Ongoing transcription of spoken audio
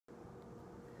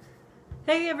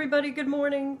Hey everybody, good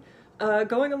morning.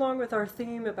 Going along with our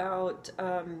theme about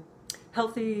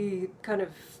healthy kind of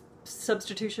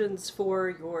substitutions for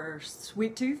your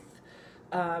sweet tooth,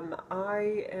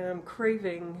 I am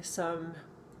craving some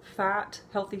fat,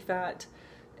 healthy fat,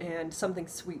 and something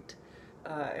sweet,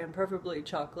 and preferably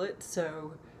chocolate.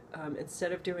 So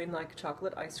instead of doing like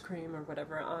chocolate ice cream or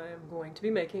whatever, I am going to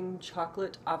be making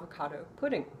chocolate avocado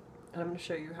pudding. And I'm going to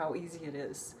show you how easy it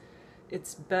is.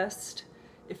 It's best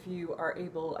if you are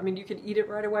able, I mean, you can eat it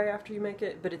right away after you make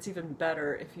it, but it's even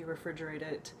better if you refrigerate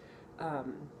it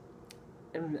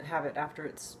and have it after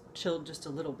it's chilled just a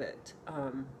little bit.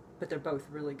 But they're both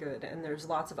really good, and there's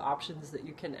lots of options that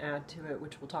you can add to it,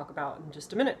 which we'll talk about in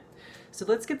just a minute. So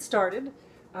let's get started.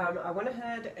 I went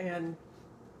ahead and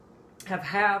have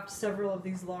halved several of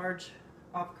these large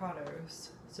avocados.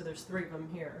 So there's 3 of them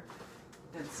here,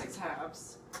 and 6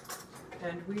 halves.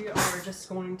 And we are just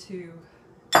going to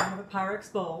have a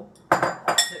pyrex bowl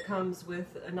that comes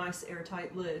with a nice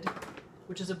airtight lid,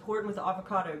 which is important with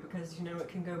avocado because you know it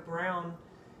can go brown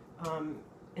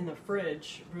in the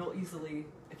fridge real easily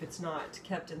if it's not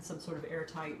kept in some sort of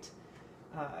airtight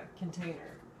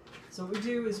container. So what we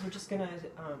do is we're just going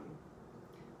to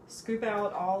scoop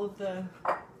out all of the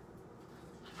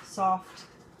soft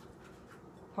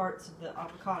parts of the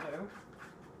avocado.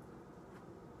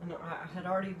 And I had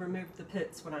already removed the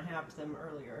pits when I halved them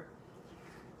earlier.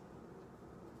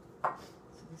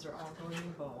 So these are all going in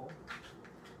the bowl.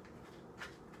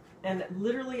 And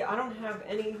literally, I don't have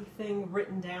anything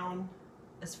written down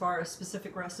as far as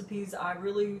specific recipes. I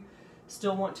really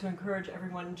still want to encourage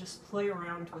everyone to just play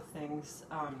around with things.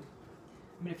 I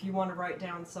mean, if you want to write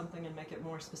down something and make it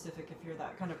more specific if you're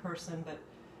that kind of person, but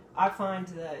I find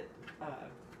that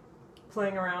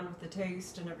playing around with the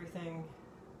taste and everything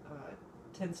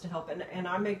tends to help. And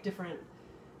I make different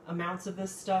amounts of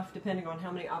this stuff depending on how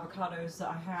many avocados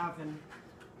I have and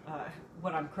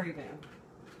what I'm craving.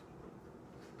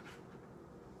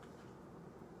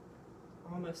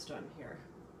 Almost done here.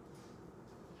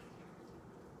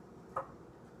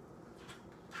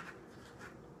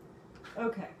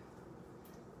 Okay,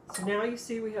 so now you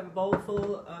see we have a bowl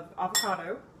full of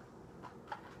avocado,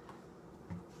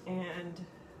 and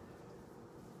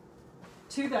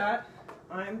to that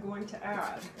I'm going to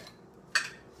add,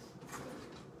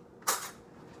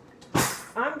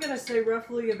 I'm going to say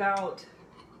roughly about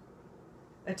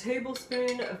a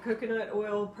tablespoon of coconut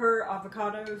oil per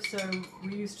avocado. So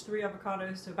we used 3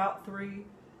 avocados, so about 3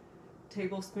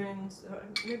 tablespoons.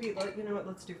 Maybe, you know what,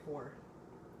 let's do 4.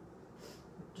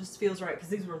 Just feels right because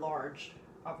these were large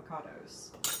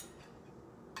avocados.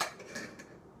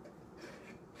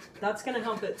 That's going to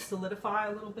help it solidify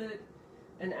a little bit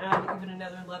and add even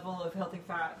another level of healthy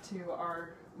fat to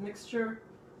our mixture.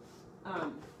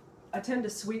 I tend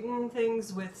to sweeten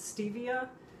things with stevia,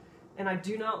 and I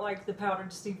do not like the powdered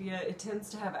stevia. It tends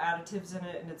to have additives in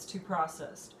it and it's too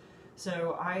processed.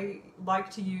 So I like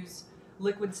to use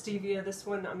liquid stevia. This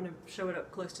one, I'm going to show it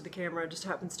up close to the camera. It just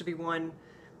happens to be one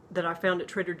that I found at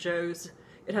Trader Joe's.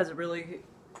 It has a really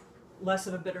less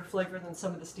of a bitter flavor than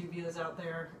some of the stevias out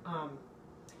there.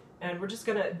 And we're just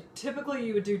going to, typically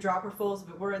you would do dropperfuls,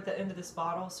 but we're at the end of this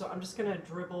bottle, so I'm just going to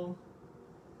dribble.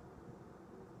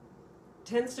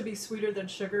 Tends to be sweeter than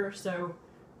sugar, so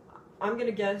I'm going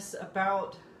to guess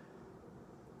about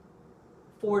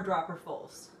 4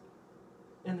 dropperfuls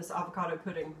in this avocado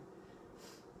pudding.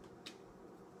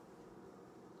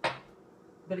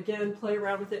 But again, play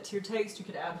around with it to your taste. You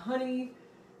could add honey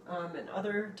and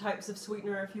other types of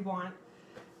sweetener if you want.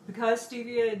 Because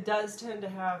stevia does tend to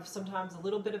have sometimes a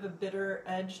little bit of a bitter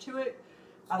edge to it,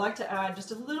 I like to add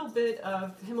just a little bit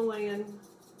of Himalayan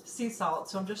sea salt.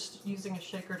 So I'm just using a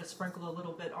shaker to sprinkle a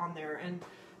little bit on there. And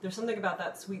there's something about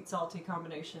that sweet-salty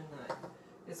combination that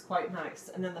is quite nice.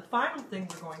 And then the final thing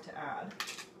we're going to add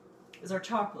is our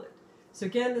chocolate. So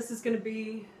again, this is going to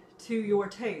be to your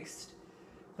taste,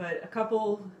 but a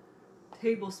couple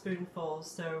tablespoonfuls.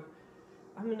 So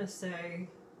I'm going to say,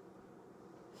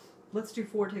 let's do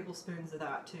 4 tablespoons of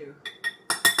that too.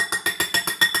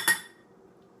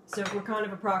 So if we're kind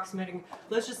of approximating,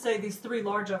 let's just say these 3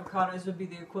 large avocados would be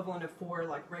the equivalent of 4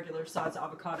 like regular size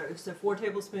avocados. So 4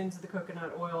 tablespoons of the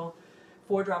coconut oil,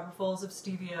 4 dropperfuls of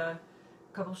stevia,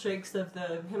 a couple shakes of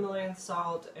the Himalayan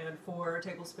salt, and 4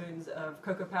 tablespoons of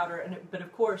cocoa powder. But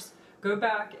of course, go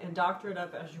back and doctor it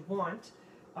up as you want.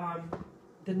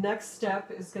 The next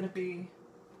step is going to be,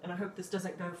 and I hope this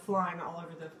doesn't go flying all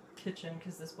over the kitchen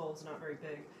because this bowl is not very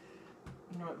big.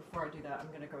 You know what, before I do that, I'm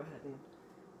going to go ahead and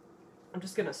I'm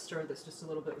just going to stir this just a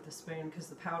little bit with a spoon because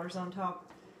the powder's on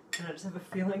top, and I just have a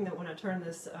feeling that when I turn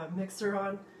this mixer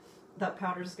on, that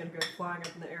powder is going to go flying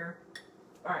up in the air.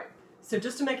 Alright, So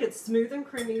just to make it smooth and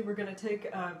creamy, we're going to take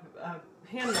a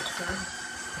hand mixer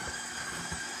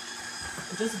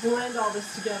and just blend all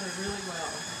this together really well.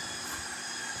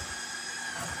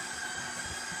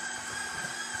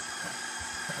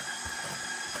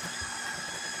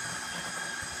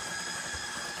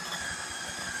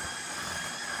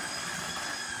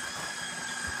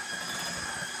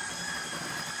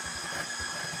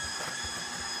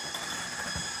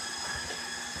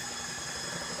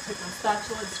 Take my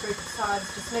spatula and scrape the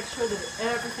sides. Just make sure that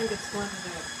everything gets blended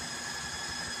in.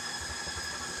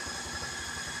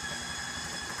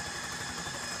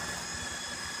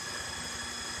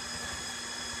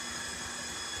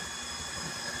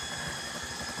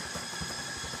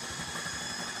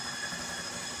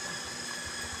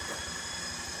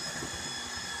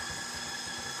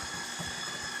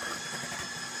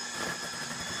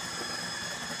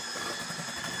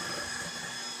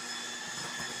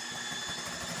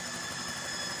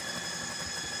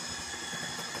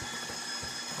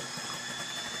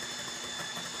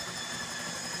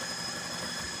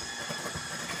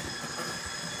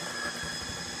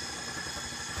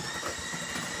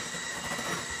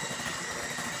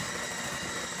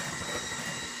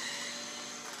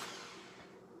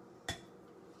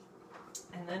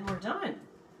 And then we're done.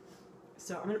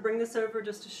 So I'm going to bring this over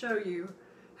just to show you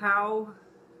how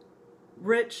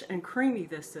rich and creamy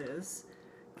this is.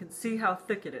 You can see how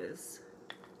thick it is.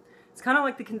 It's kind of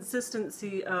like the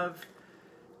consistency of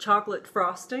chocolate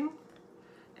frosting,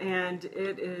 and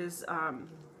it is,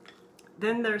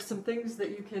 then there's some things that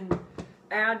you can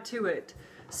add to it.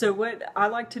 So what I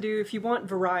like to do, if you want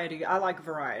variety, I like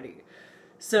variety.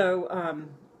 So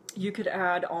you could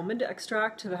add almond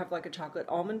extract to have like a chocolate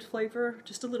almond flavor,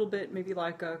 just a little bit, maybe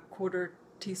like a 1/4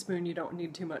 teaspoon. You don't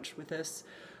need too much with this.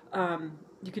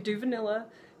 You could do vanilla.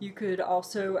 You could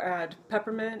also add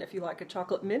peppermint if you like a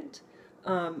chocolate mint.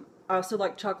 I also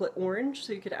like chocolate orange,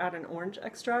 so you could add an orange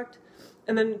extract.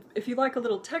 And then if you like a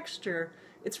little texture,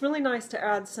 it's really nice to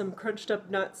add some crunched up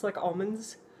nuts like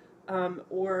almonds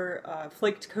or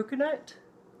flaked coconut,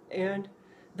 and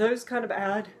those kind of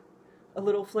add a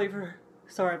little flavor.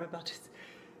 Sorry, I'm about to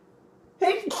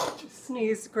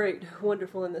sneeze. Great,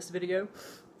 wonderful in this video.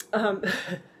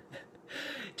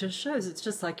 Just shows it's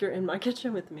just like you're in my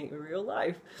kitchen with me in real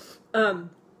life.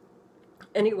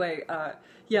 Anyway,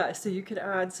 yeah, so you could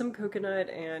add some coconut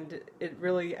and it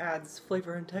really adds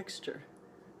flavor and texture.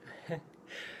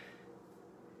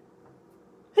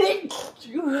 Thank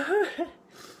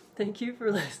you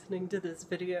for listening to this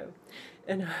video,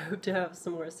 and I hope to have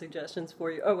some more suggestions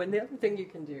for you. Oh, and the other thing you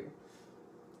can do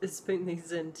is spoon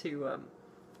these into,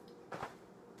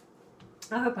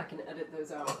 I hope I can edit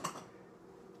those out.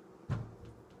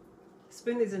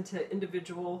 Spoon these into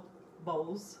individual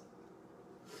bowls.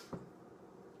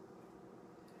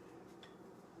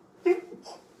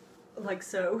 Like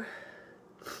so.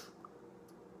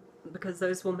 Because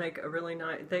those will make a really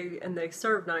nice, they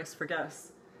serve nice for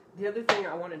guests. The other thing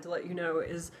I wanted to let you know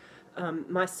is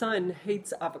my son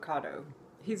hates avocado.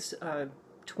 He's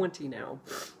 20 now.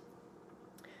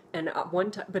 And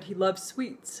but he loves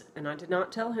sweets, and I did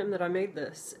not tell him that I made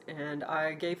this, and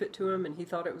I gave it to him, and he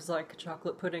thought it was like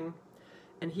chocolate pudding,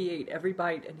 and he ate every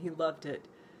bite, and he loved it.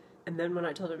 And then when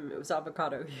I told him it was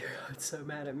avocado, he got so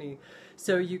mad at me.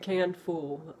 So you can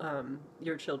fool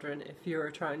your children if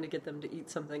you're trying to get them to eat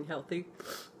something healthy.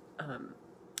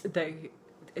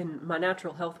 In my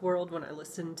natural health world, when I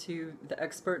listen to the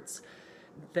experts,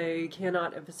 they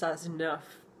cannot emphasize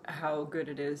enough how good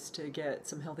it is to get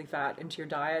some healthy fat into your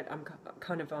diet. I'm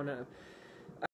kind of on a